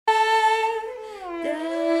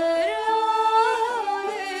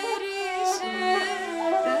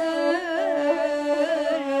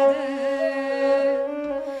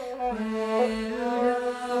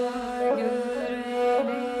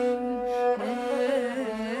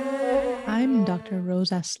I'm Dr.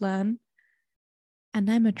 Rose Aslan,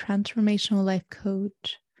 and I'm a transformational life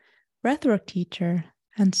coach, breathwork teacher,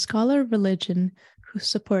 and scholar of religion who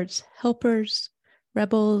supports helpers,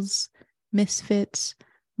 rebels, misfits,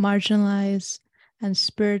 marginalized, and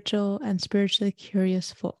spiritually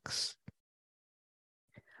curious folks.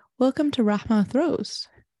 Welcome to Rahma with Rose,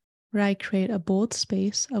 where I create a bold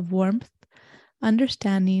space of warmth,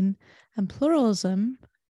 understanding, and pluralism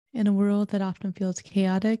in a world that often feels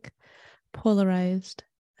chaotic, polarized,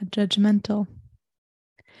 and judgmental.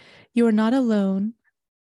 You are not alone,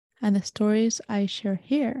 and the stories I share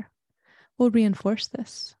here will reinforce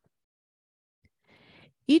this.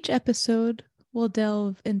 Each episode will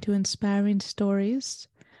delve into inspiring stories,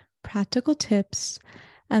 practical tips,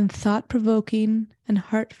 and thought-provoking and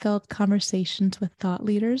heartfelt conversations with thought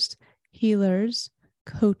leaders, healers,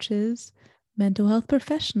 coaches, mental health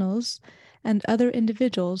professionals, and other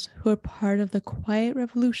individuals who are part of the quiet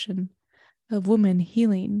revolution of women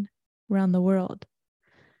healing around the world.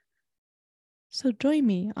 So join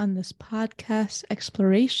me on this podcast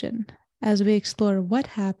exploration as we explore what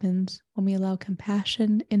happens when we allow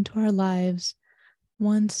compassion into our lives,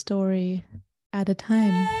 one story at a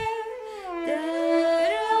time.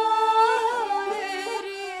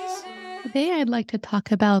 Today I'd like to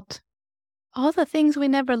talk about all the things we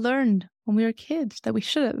never learned when we were kids that we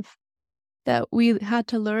should have, that we had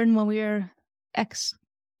to learn when we were X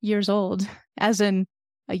years old, as in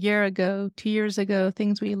a year ago, 2 years ago,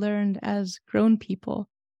 things we learned as grown people,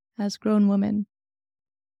 as grown women.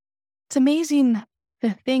 It's amazing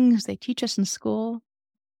the things they teach us in school,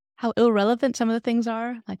 how irrelevant some of the things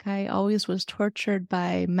are. Like I always was tortured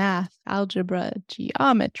by math, algebra,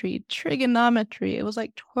 geometry, trigonometry. It was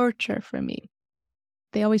like torture for me.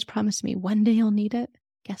 They always promised me one day you'll need it.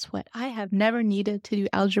 Guess what? I have never needed to do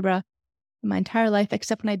algebra in my entire life,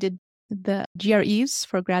 except when I did the GREs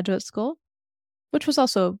for graduate school, which was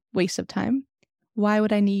also a waste of time. Why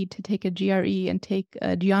would I need to take a GRE and take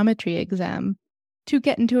a geometry exam to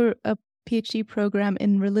get into a PhD program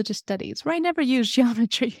in religious studies, where I never used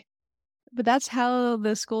geometry? But that's how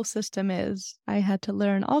the school system is. I had to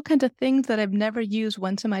learn all kinds of things that I've never used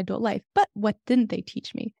once in my adult life. But what didn't they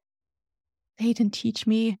teach me? They didn't teach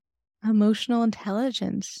me emotional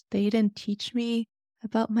intelligence. They didn't teach me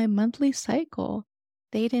about my monthly cycle.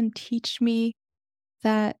 They didn't teach me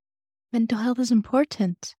that mental health is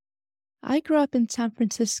important. I grew up in San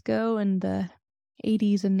Francisco in the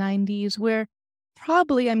 80s and 90s, where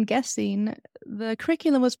probably, I'm guessing, the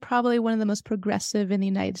curriculum was probably one of the most progressive in the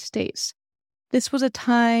United States. This was a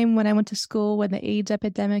time when I went to school when the AIDS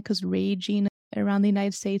epidemic was raging around the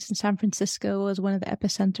United States, and San Francisco was one of the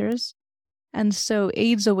epicenters. And so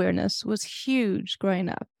AIDS awareness was huge growing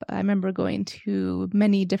up. I remember going to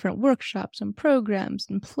many different workshops and programs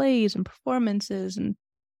and plays and performances and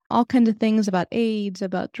all kinds of things about AIDS,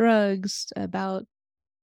 about drugs, about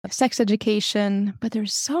sex education. But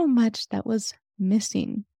there's so much that was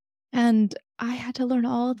missing. And I had to learn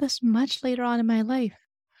all of this much later on in my life.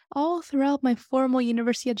 All throughout my formal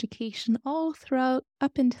university education, all throughout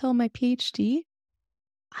up until my PhD,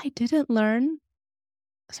 I didn't learn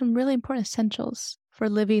some really important essentials for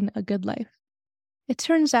living a good life. It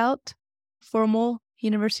turns out formal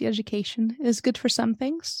university education is good for some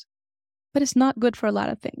things, but it's not good for a lot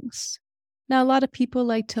of things. Now, a lot of people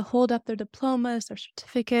like to hold up their diplomas, their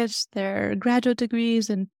certificates, their graduate degrees,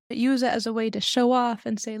 and use it as a way to show off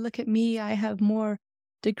and say, look at me, I have more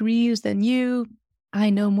degrees than you, I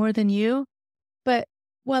know more than you. But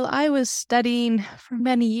while I was studying for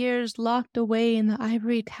many years, locked away in the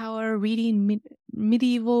ivory tower, reading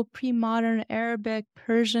medieval, pre-modern Arabic,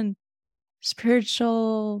 Persian,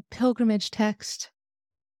 spiritual pilgrimage text,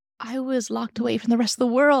 I was locked away from the rest of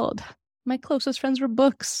the world. My closest friends were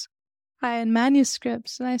books. I had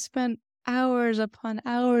manuscripts, and I spent hours upon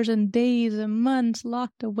hours and days and months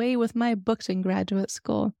locked away with my books in graduate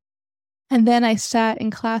school. And then I sat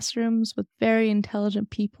in classrooms with very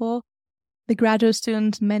intelligent people, the graduate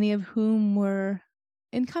students, many of whom were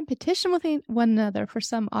in competition with one another for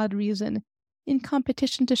some odd reason, in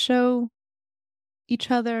competition to show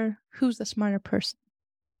each other who's the smarter person.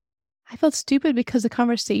 I felt stupid because the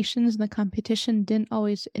conversations and the competition didn't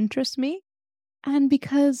always interest me, and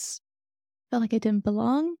because I felt like I didn't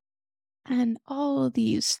belong, and all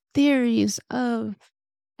these theories of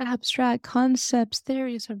abstract concepts,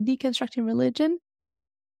 theories of deconstructing religion,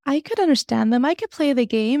 I could understand them. I could play the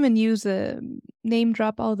game and use name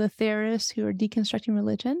drop all the theorists who are deconstructing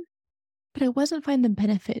religion, but I wasn't finding the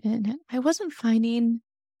benefit in it. I wasn't finding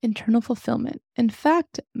internal fulfillment. In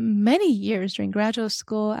fact, many years during graduate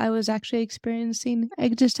school, I was actually experiencing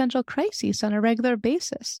existential crises on a regular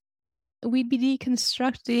basis. We'd be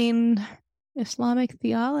deconstructing Islamic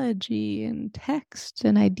theology and text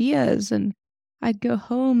and ideas. And I'd go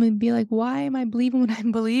home and be like, why am I believing what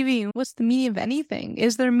I'm believing? What's the meaning of anything?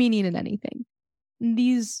 Is there meaning in anything? And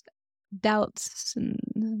these doubts and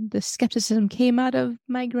the skepticism came out of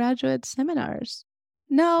my graduate seminars.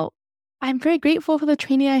 Now, I'm very grateful for the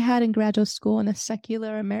training I had in graduate school in a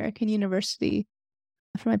secular American university.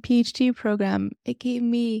 For my PhD program, it gave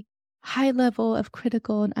me high level of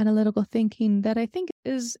critical and analytical thinking that I think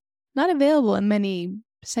is not available in many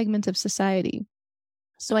segments of society.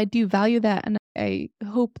 So I do value that, and I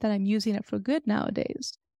hope that I'm using it for good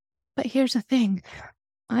nowadays. But here's the thing.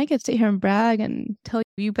 I could sit here and brag and tell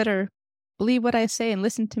you better believe what I say and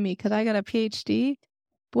listen to me because I got a PhD.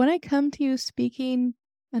 But when I come to you speaking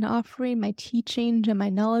and offering my teaching and my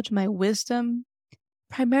knowledge, my wisdom,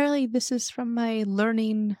 primarily this is from my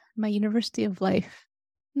learning, my university of life,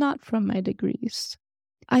 not from my degrees.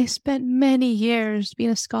 I spent many years being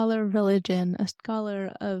a scholar of religion, a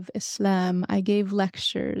scholar of Islam. I gave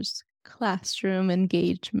lectures, classroom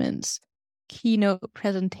engagements, keynote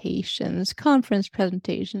presentations, conference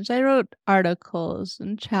presentations. I wrote articles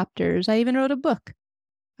and chapters. I even wrote a book.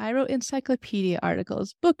 I wrote encyclopedia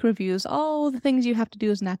articles, book reviews, all the things you have to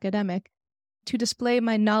do as an academic to display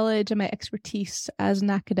my knowledge and my expertise as an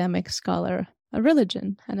academic scholar of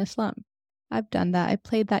religion and Islam. I've done that. I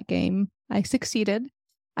played that game. I succeeded.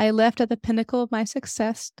 I left at the pinnacle of my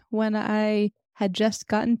success when I had just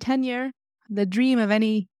gotten tenure. The dream of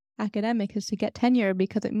any academic is to get tenure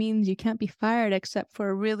because it means you can't be fired except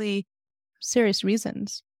for really serious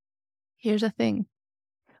reasons. Here's the thing.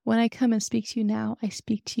 When I come and speak to you now, I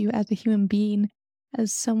speak to you as a human being,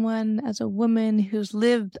 as someone, as a woman who's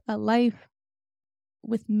lived a life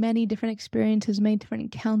with many different experiences, many different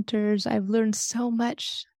encounters. I've learned so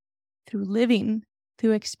much through living,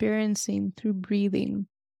 through experiencing, through breathing.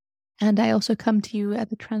 And I also come to you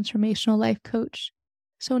as a transformational life coach,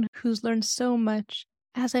 someone who's learned so much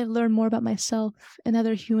as I've learned more about myself and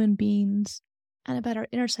other human beings and about our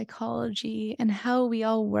inner psychology and how we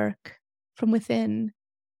all work from within.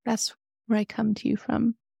 That's where I come to you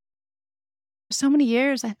from. For so many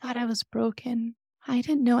years, I thought I was broken. I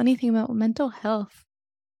didn't know anything about mental health.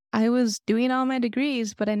 I was doing all my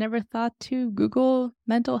degrees, but I never thought to Google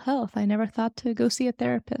mental health. I never thought to go see a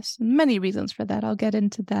therapist. Many reasons for that. I'll get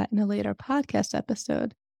into that in a later podcast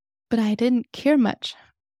episode. But I didn't care much.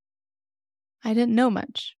 I didn't know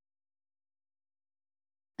much.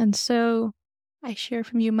 And so I share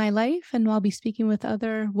from you my life, and I'll be speaking with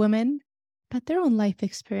other women about their own life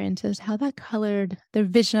experiences, how that colored their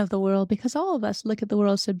vision of the world, because all of us look at the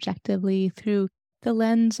world subjectively through the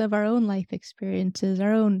lens of our own life experiences,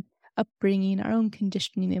 our own upbringing, our own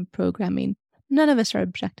conditioning and programming. None of us are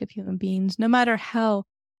objective human beings, no matter how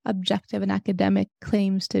objective an academic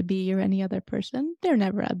claims to be or any other person. They're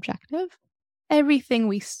never objective. Everything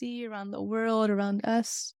we see around the world, around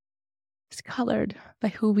us, is colored by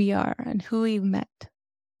who we are and who we've met,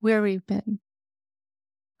 where we've been,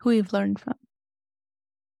 who we've learned from.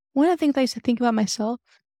 One of the things I used to think about myself,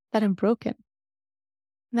 that I'm broken.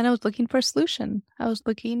 And then I was looking for a solution. I was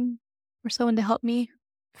looking for someone to help me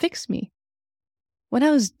fix me. When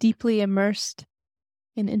I was deeply immersed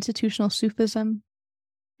in institutional Sufism,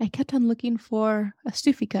 I kept on looking for a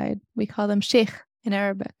Sufi guide. We call them sheikh in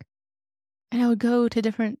Arabic. And I would go to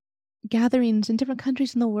different gatherings in different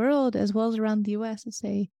countries in the world, as well as around the US, and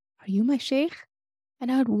say, "Are you my sheikh?" And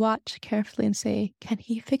I would watch carefully and say, "Can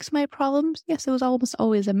he fix my problems?" Yes, it was almost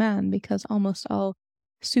always a man, because almost all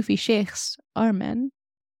Sufi sheikhs are men.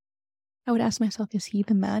 I would ask myself, is he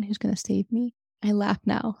the man who's going to save me? I laugh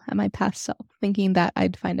now at my past self, thinking that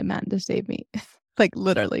I'd find a man to save me. Like,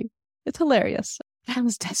 literally. It's hilarious. I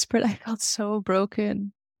was desperate. I felt so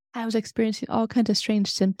broken. I was experiencing all kinds of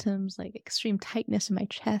strange symptoms, like extreme tightness in my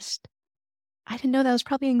chest. I didn't know that was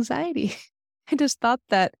probably anxiety. I just thought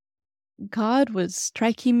that God was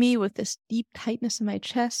striking me with this deep tightness in my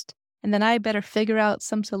chest, and then I better figure out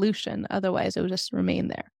some solution. Otherwise, it would just remain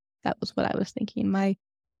there. That was what I was thinking. My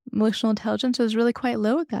emotional intelligence was really quite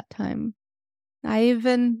low at that time. I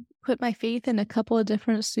even put my faith in a couple of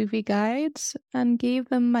different Sufi guides and gave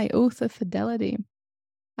them my oath of fidelity.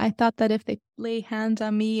 I thought that if they lay hands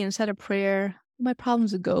on me and said a prayer, my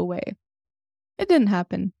problems would go away. It didn't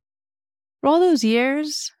happen. For all those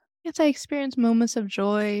years, yes, I experienced moments of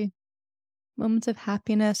joy, moments of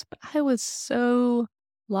happiness, but I was so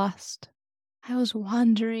lost. I was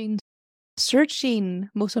wandering, searching,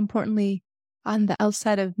 most importantly, on the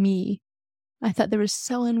outside of me. I thought there was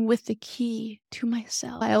someone with the key to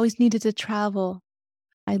myself. I always needed to travel.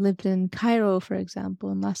 I lived in Cairo, for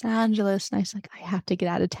example, in Los Angeles, and I was like, I have to get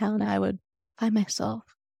out of town. I would find myself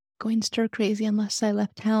going stir crazy unless I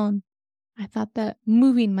left town. I thought that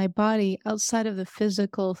moving my body outside of the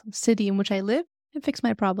physical city in which I live would fix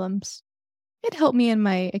my problems. It helped me in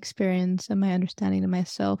my experience and my understanding of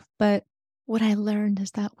myself. But what I learned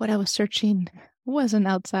is that what I was searching wasn't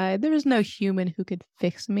outside. There was no human who could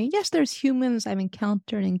fix me. Yes, there's humans I've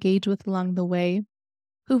encountered and engaged with along the way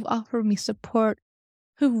who've offered me support,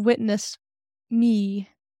 who've witnessed me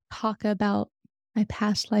talk about my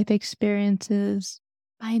past life experiences,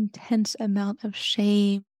 my intense amount of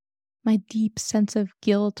shame, my deep sense of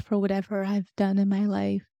guilt for whatever I've done in my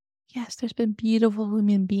life. Yes, there's been beautiful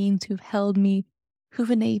human beings who've held me, who've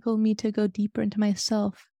enabled me to go deeper into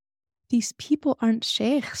myself. These people aren't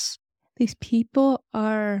sheikhs. These people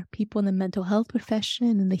are people in the mental health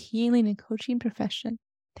profession and the healing and coaching profession.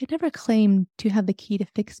 They never claimed to have the key to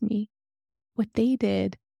fix me. What they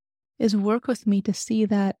did is work with me to see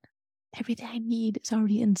that everything I need is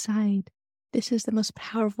already inside. This is the most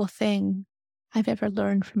powerful thing I've ever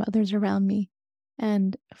learned from others around me.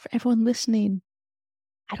 And for everyone listening,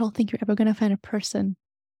 I don't think you're ever going to find a person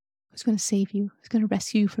who's going to save you, who's going to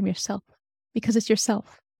rescue you from yourself, because it's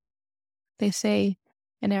yourself. They say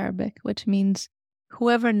in Arabic, which means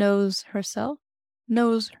whoever knows herself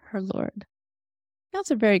knows her Lord.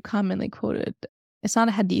 That's a very commonly quoted. It's not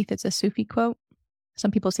a hadith, it's a Sufi quote.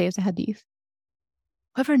 Some people say it's a hadith.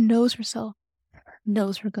 Whoever knows herself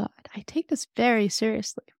knows her God. I take this very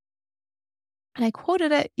seriously. And I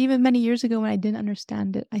quoted it even many years ago when I didn't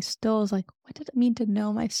understand it. I still was like, what does it mean to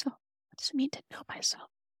know myself? What does it mean to know myself?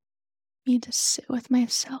 It means to sit with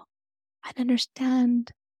myself and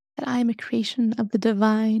understand that I am a creation of the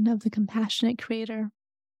divine, of the compassionate creator.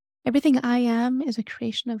 Everything I am is a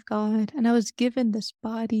creation of God. And I was given this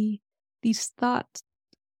body, these thoughts,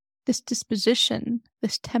 this disposition,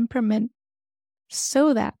 this temperament,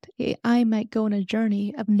 so that I might go on a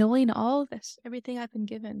journey of knowing all this, everything I've been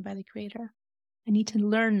given by the creator. I need to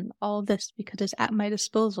learn all this because it's at my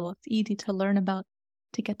disposal. It's easy to learn about,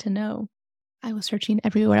 to get to know. I was searching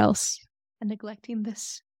everywhere else and neglecting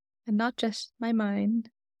this. And not just my mind,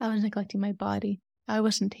 I was neglecting my body. I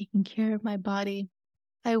wasn't taking care of my body.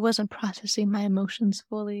 I wasn't processing my emotions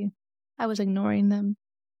fully. I was ignoring them.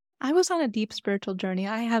 I was on a deep spiritual journey.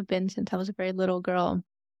 I have been since I was a very little girl.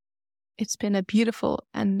 It's been a beautiful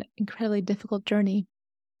and incredibly difficult journey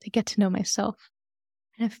to get to know myself.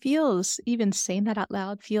 And it feels, even saying that out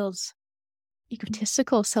loud, feels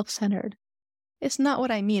egotistical, self-centered. It's not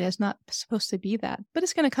what I mean. It's not supposed to be that, but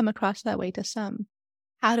it's going to come across that way to some.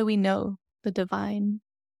 How do we know the divine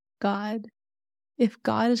God? If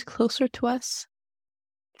God is closer to us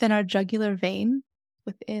than our jugular vein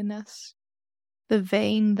within us, the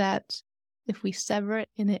vein that if we sever it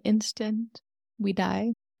in an instant, we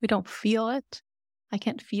die. We don't feel it. I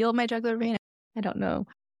can't feel my jugular vein. I don't know.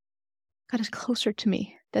 God is closer to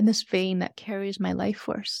me than this vein that carries my life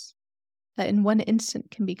force, that in one instant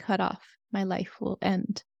can be cut off. My life will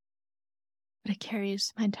end. But it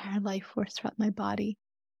carries my entire life force throughout my body.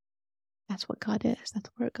 That's what God is. That's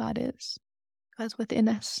where God is. God is within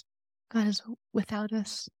us. God is without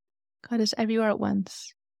us. God is everywhere at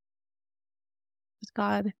once. Because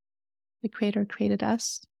God, the Creator, created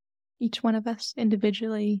us, each one of us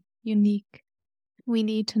individually, unique. We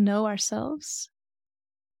need to know ourselves,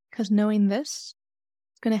 because knowing this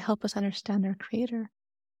is going to help us understand our Creator.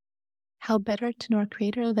 How better to know our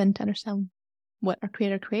Creator than to understand what our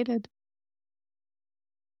Creator created?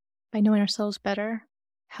 By knowing ourselves better,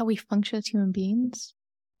 how we function as human beings.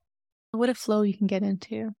 What a flow you can get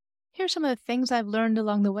into. Here are some of the things I've learned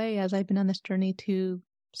along the way as I've been on this journey to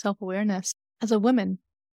self-awareness. As a woman,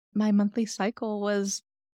 my monthly cycle was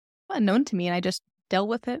unknown to me, and I just dealt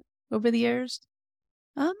with it over the years.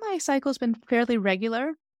 My cycle's been fairly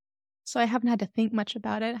regular, so I haven't had to think much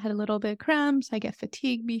about it. I had a little bit of cramps. I get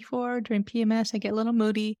fatigued before. During PMS, I get a little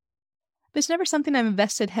moody. But it's never something I've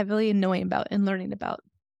invested heavily in knowing about and learning about.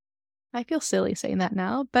 I feel silly saying that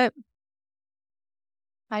now, but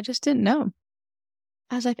I just didn't know.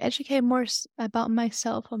 As I've educated more about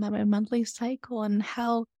myself, about my monthly cycle, and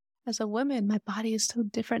how, as a woman, my body is so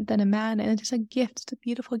different than a man, and it's a gift. It's a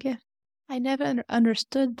beautiful gift. I never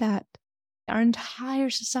understood that our entire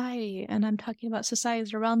society, and I'm talking about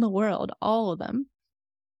societies around the world, all of them,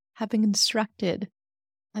 have been constructed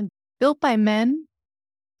and built by men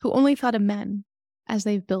who only thought of men as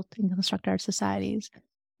they've built and constructed our societies,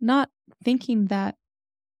 not thinking that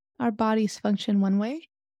our bodies function one way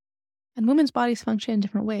and women's bodies function in a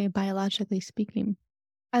different way, biologically speaking.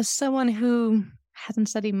 As someone who hasn't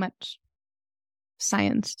studied much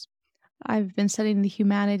science, I've been studying the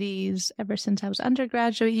humanities ever since I was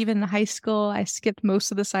undergraduate. Even in high school, I skipped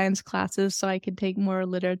most of the science classes so I could take more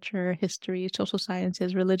literature, history, social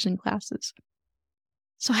sciences, religion classes.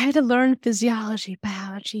 So I had to learn physiology,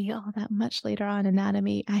 biology, all that much later on,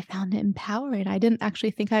 anatomy. I found it empowering. I didn't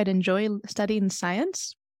actually think I'd enjoy studying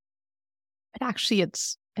science, but actually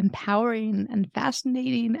it's empowering and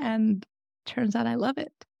fascinating, and turns out I love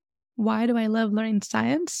it. Why do I love learning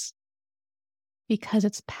science? Because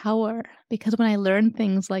it's power. Because when I learn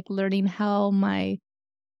things like learning how my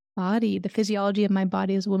body, the physiology of my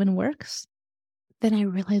body as a woman works, then I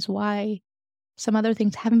realize why some other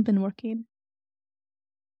things haven't been working.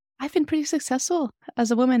 I've been pretty successful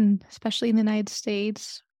as a woman, especially in the United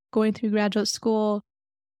States, going through graduate school,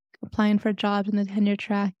 applying for jobs in the tenure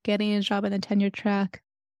track, getting a job in the tenure track,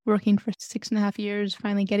 working for 6.5 years,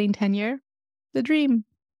 finally getting tenure. The dream.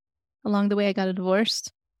 Along the way, I got a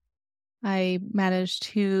divorce. I managed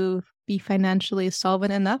to be financially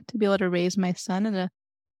solvent enough to be able to raise my son in a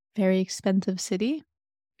very expensive city.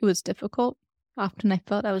 It was difficult. Often I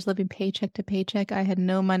felt I was living paycheck to paycheck. I had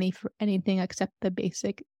no money for anything except the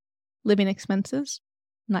basic living expenses,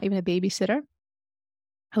 not even a babysitter.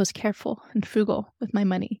 I was careful and frugal with my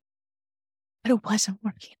money, but it wasn't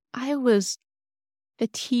working. I was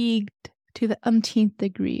fatigued to the umpteenth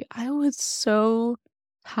degree. I was so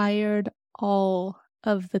tired all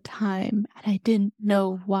of the time, and I didn't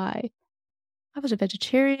know why. I was a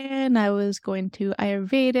vegetarian. I was going to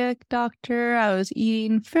Ayurvedic doctor. I was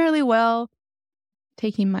eating fairly well,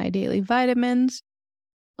 taking my daily vitamins.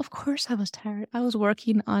 Of course I was tired. I was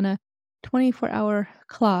working on a 24-hour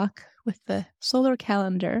clock with the solar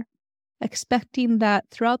calendar, expecting that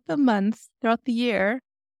throughout the month, throughout the year,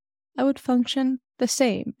 I would function the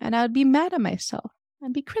same, and I would be mad at myself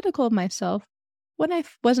and be critical of myself when I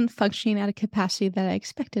wasn't functioning at a capacity that I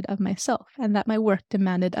expected of myself and that my work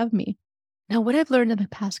demanded of me. Now, what I've learned in the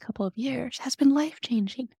past couple of years has been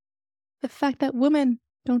life-changing. The fact that women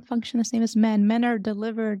don't function the same as men. Men are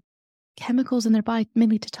delivered chemicals in their body,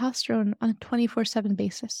 mainly testosterone, on a 24/7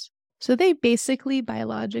 basis. So they basically,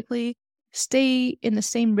 biologically, stay in the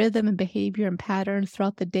same rhythm and behavior and pattern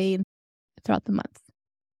throughout the day and throughout the month.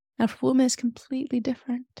 Now, for women, it's completely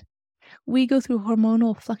different. We go through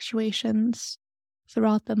hormonal fluctuations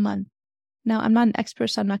throughout the month. Now, I'm not an expert,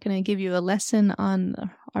 so I'm not going to give you a lesson on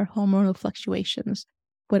our hormonal fluctuations.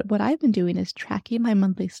 What I've been doing is tracking my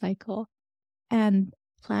monthly cycle and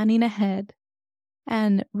planning ahead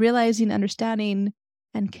and realizing, understanding,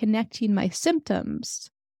 and connecting my symptoms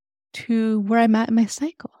to where I'm at in my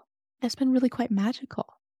cycle. It's been really quite magical.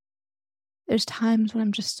 There's times when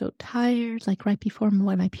I'm just so tired, like right before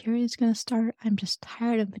when my period is going to start, I'm just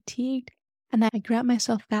tired and fatigued. And I grant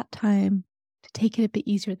myself that time to take it a bit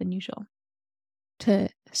easier than usual, to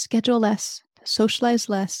schedule less, to socialize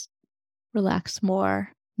less, relax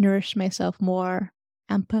more, nourish myself more,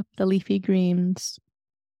 amp up the leafy greens.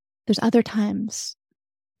 There's other times,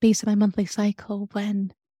 based on my monthly cycle,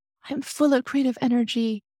 when I'm full of creative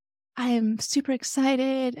energy, I am super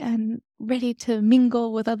excited and ready to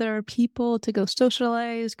mingle with other people, to go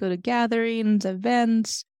socialize, go to gatherings,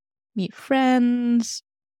 events, meet friends,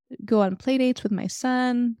 go on play dates with my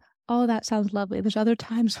son. All that sounds lovely. There's other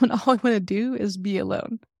times when all I want to do is be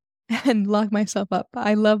alone and lock myself up.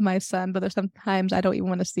 I love my son, but there's sometimes I don't even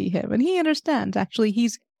want to see him. And he understands. Actually,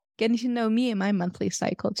 he's getting to know me in my monthly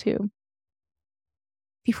cycle too.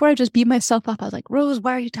 Before I just beat myself up, I was like, Rose,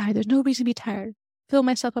 why are you tired? There's no reason to be tired. Fill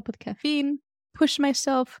myself up with caffeine, push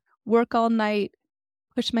myself, work all night,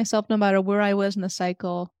 push myself no matter where I was in the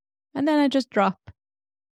cycle, and then I just drop.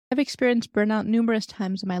 I've experienced burnout numerous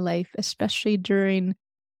times in my life, especially during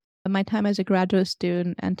my time as a graduate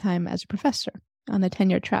student and time as a professor on the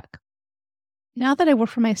tenure track. Now that I work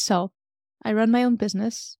for myself, I run my own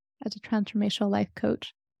business as a transformational life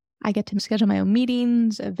coach. I get to schedule my own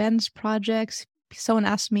meetings, events, projects. Someone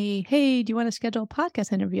asks me, hey, do you want to schedule a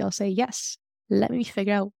podcast interview? I'll say yes. Let me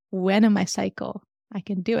figure out when in my cycle I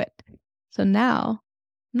can do it. So now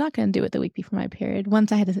I'm not going to do it the week before my period.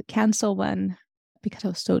 Once I had to cancel one because I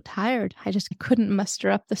was so tired. I just couldn't muster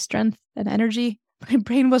up the strength and energy. My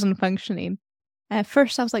brain wasn't functioning. And at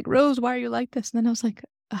first I was like, Rose, why are you like this? And then I was like,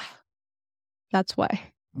 that's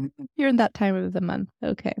why. You're in that time of the month.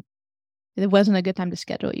 Okay. It wasn't a good time to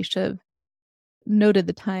schedule. You should have noted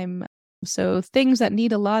the time. So things that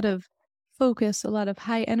need a lot of focus, a lot of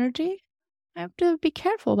high energy, I have to be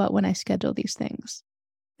careful about when I schedule these things.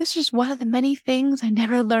 This is just one of the many things I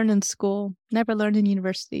never learned in school, never learned in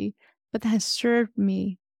university, but that has served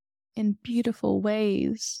me in beautiful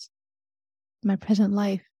ways in my present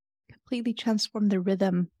life, completely transformed the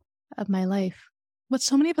rhythm of my life. What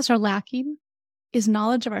so many of us are lacking is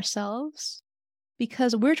knowledge of ourselves,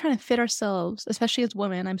 because we're trying to fit ourselves, especially as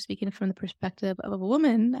women. I'm speaking from the perspective of a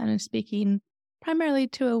woman, and I'm speaking primarily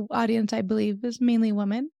to an audience I believe is mainly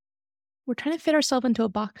women. we're trying to fit ourselves into a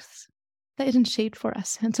box that isn't shaped for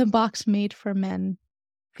us. It's a box made for men,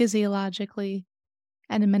 physiologically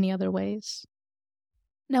and in many other ways.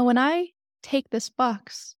 Now, when I take this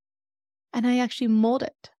box and I actually mold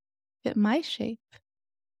it, fit my shape,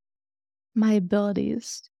 my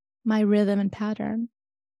abilities, my rhythm and pattern,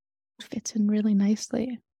 it fits in really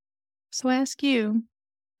nicely. So I ask you,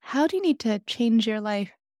 how do you need to change your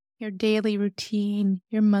life, your daily routine,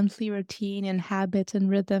 your monthly routine and habits and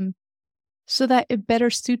rhythm so that it better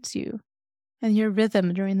suits you and your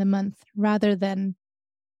rhythm during the month rather than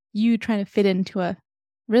you trying to fit into a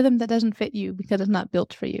rhythm that doesn't fit you because it's not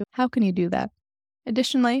built for you? How can you do that?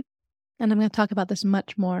 Additionally, and I'm going to talk about this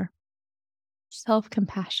much more,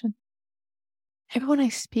 self-compassion. Everyone I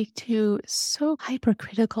speak to is so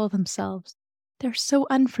hypercritical of themselves. They're so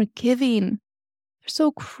unforgiving. They're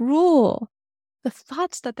so cruel. The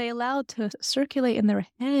thoughts that they allow to circulate in their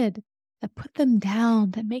head that put them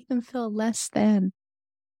down, that make them feel less than.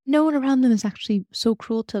 No one around them is actually so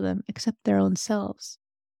cruel to them except their own selves.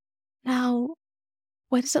 Now,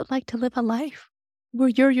 what is it like to live a life where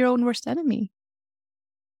you're your own worst enemy?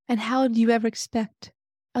 And how do you ever expect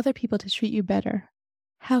other people to treat you better?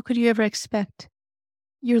 How could you ever expect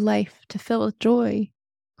your life to fill with joy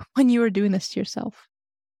when you were doing this to yourself?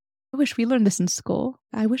 I wish we learned this in school.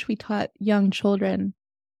 I wish we taught young children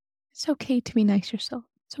it's okay to be nice to yourself.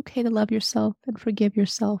 It's okay to love yourself and forgive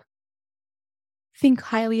yourself. Think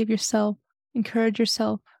highly of yourself, encourage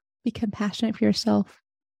yourself, be compassionate for yourself.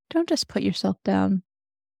 Don't just put yourself down.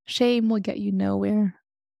 Shame will get you nowhere.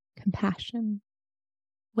 Compassion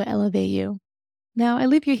will elevate you. Now, I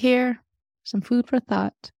leave you here, some food for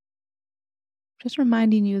thought. Just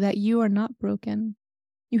reminding you that you are not broken.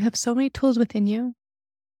 You have so many tools within you.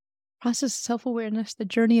 Process self-awareness, the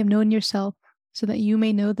journey of knowing yourself, so that you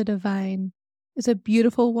may know the divine is a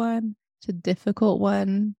beautiful one. It's a difficult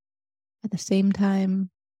one at the same time,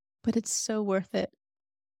 but it's so worth it.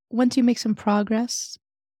 Once you make some progress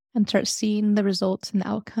and start seeing the results and the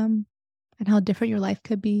outcome and how different your life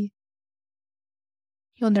could be,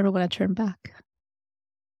 you'll never want to turn back.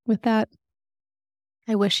 With that,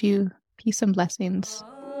 I wish you peace and blessings.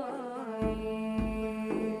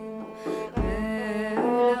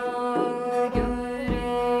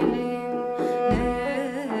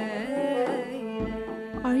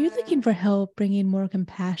 Are you looking for help bringing more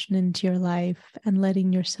compassion into your life and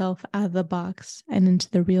letting yourself out of the box and into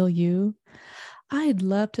the real you? I'd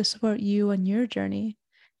love to support you on your journey.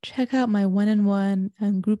 Check out my one-on-one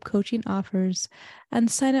and group coaching offers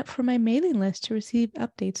and sign up for my mailing list to receive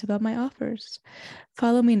updates about my offers.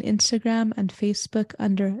 Follow me on Instagram and Facebook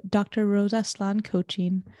under Dr. Rose Aslan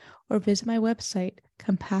Coaching or visit my website,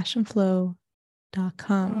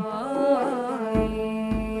 compassionflow.com.